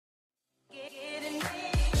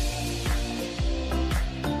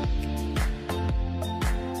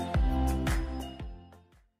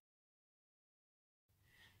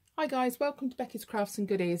Hi guys, welcome to Becky's Crafts and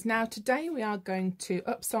Goodies. Now today we are going to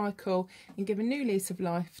upcycle and give a new lease of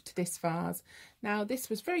life to this vase. Now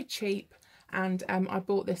this was very cheap and I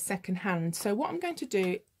bought this second hand. So what I'm going to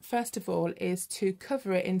do first of all is to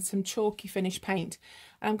cover it in some chalky finish paint.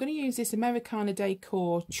 I'm going to use this Americana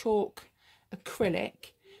Decor chalk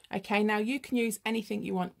acrylic. Okay, now you can use anything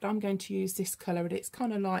you want, but I'm going to use this colour. It's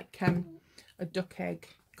kind of like a duck egg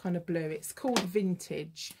kind of blue. It's called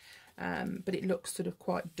Vintage. But it looks sort of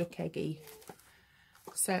quite duck eggy.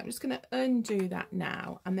 So I'm just going to undo that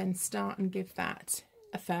now and then start and give that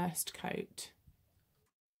a first coat.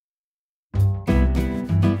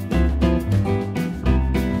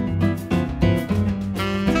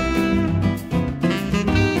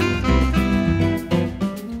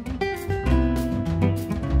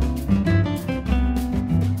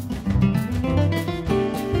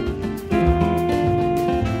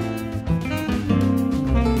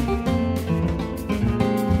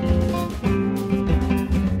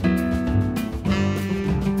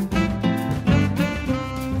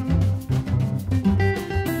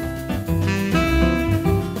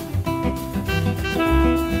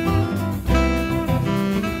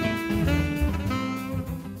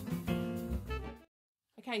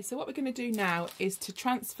 Okay, so what we're going to do now is to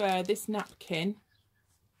transfer this napkin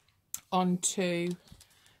onto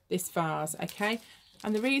this vase, okay?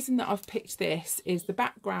 And the reason that I've picked this is the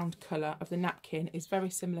background colour of the napkin is very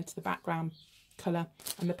similar to the background colour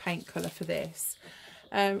and the paint colour for this.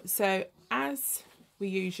 So as we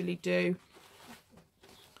usually do,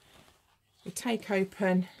 we take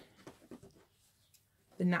open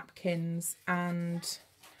the napkins and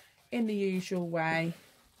in the usual way,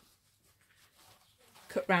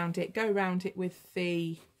 cut round it, go round it with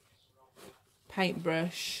the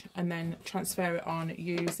paintbrush and then transfer it on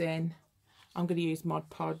using, I'm going to use Mod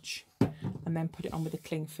Podge, and then put it on with the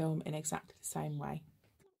cling film in exactly the same way.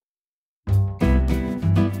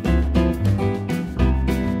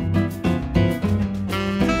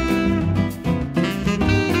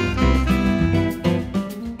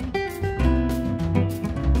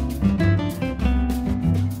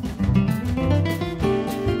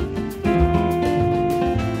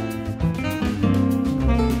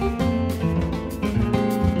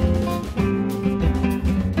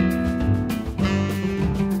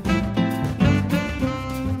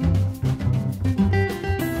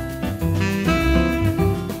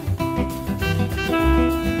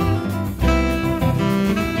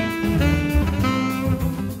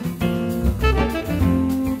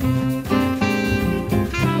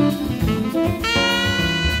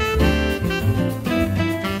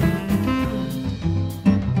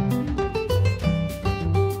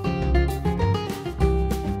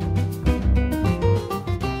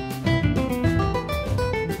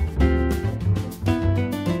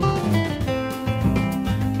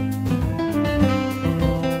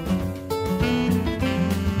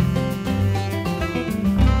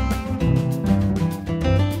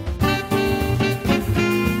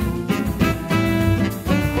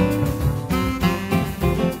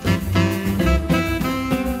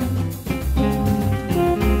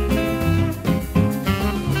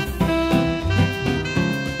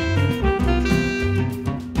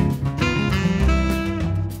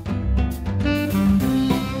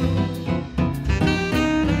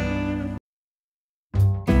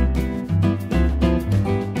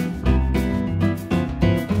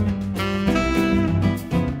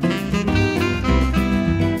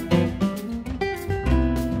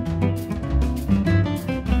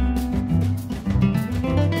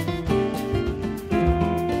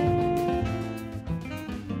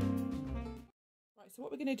 So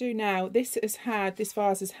what we're going to do now, this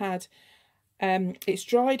vase has had, it's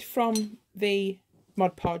dried from the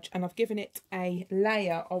Mod Podge and I've given it a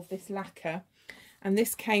layer of this lacquer, and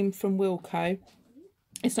this came from Wilko.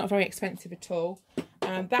 It's not very expensive at all.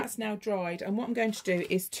 That's now dried, and what I'm going to do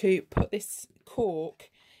is to put this cork,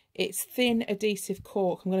 it's thin adhesive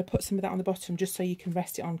cork, I'm going to put some of that on the bottom just so you can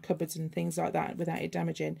rest it on cupboards and things like that without it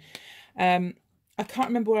damaging. I can't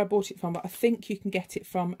remember where I bought it from, but I think you can get it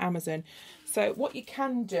from Amazon. So what you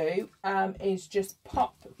can do is just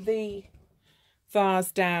pop the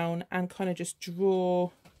vase down and kind of just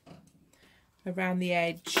draw around the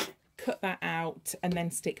edge, cut that out and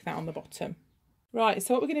then stick that on the bottom. Right,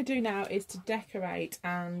 so what we're going to do now is to decorate,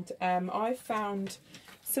 and I've found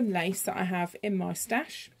some lace that I have in my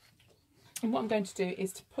stash. And what I'm going to do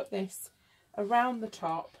is to put this around the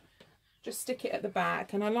top, just stick it at the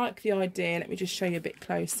back, and I like the idea, let me just show you a bit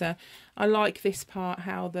closer. I like this part,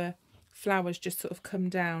 how the flowers just sort of come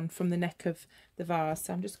down from the neck of the vase,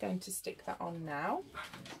 so I'm just going to stick that on now.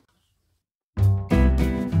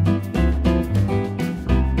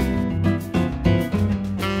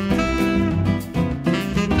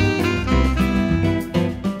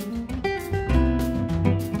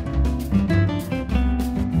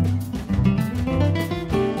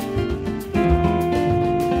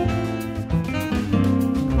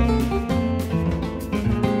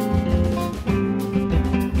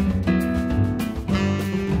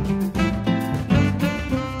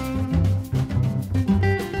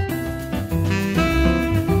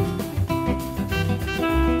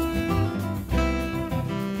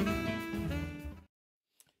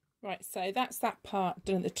 So that's that part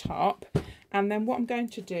done at the top. And then what I'm going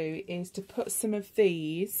to do is to put some of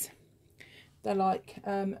these, they're like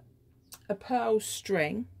a pearl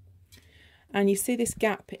string. And you see this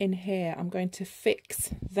gap in here, I'm going to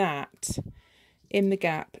fix that in the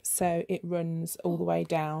gap so it runs all the way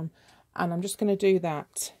down. And I'm just going to do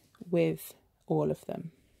that with all of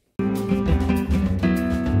them.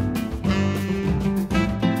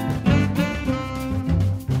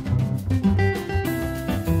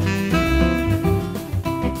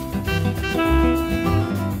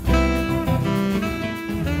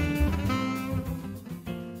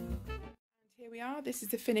 This is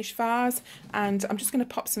the finished vase, and I'm just going to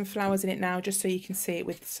pop some flowers in it now just so you can see it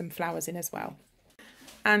with some flowers in as well.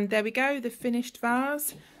 And there we go, the finished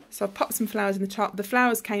vase. So I've popped some flowers in the top. The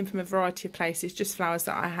flowers came from a variety of places, just flowers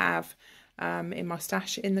that I have in my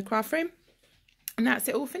stash in the craft room. And that's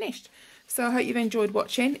it all finished. So I hope you've enjoyed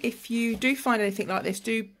watching. If you do find anything like this,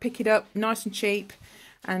 do pick it up, nice and cheap,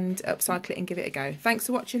 and upcycle it and give it a go. Thanks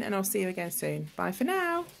for watching, and I'll see you again soon. Bye for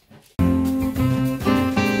now.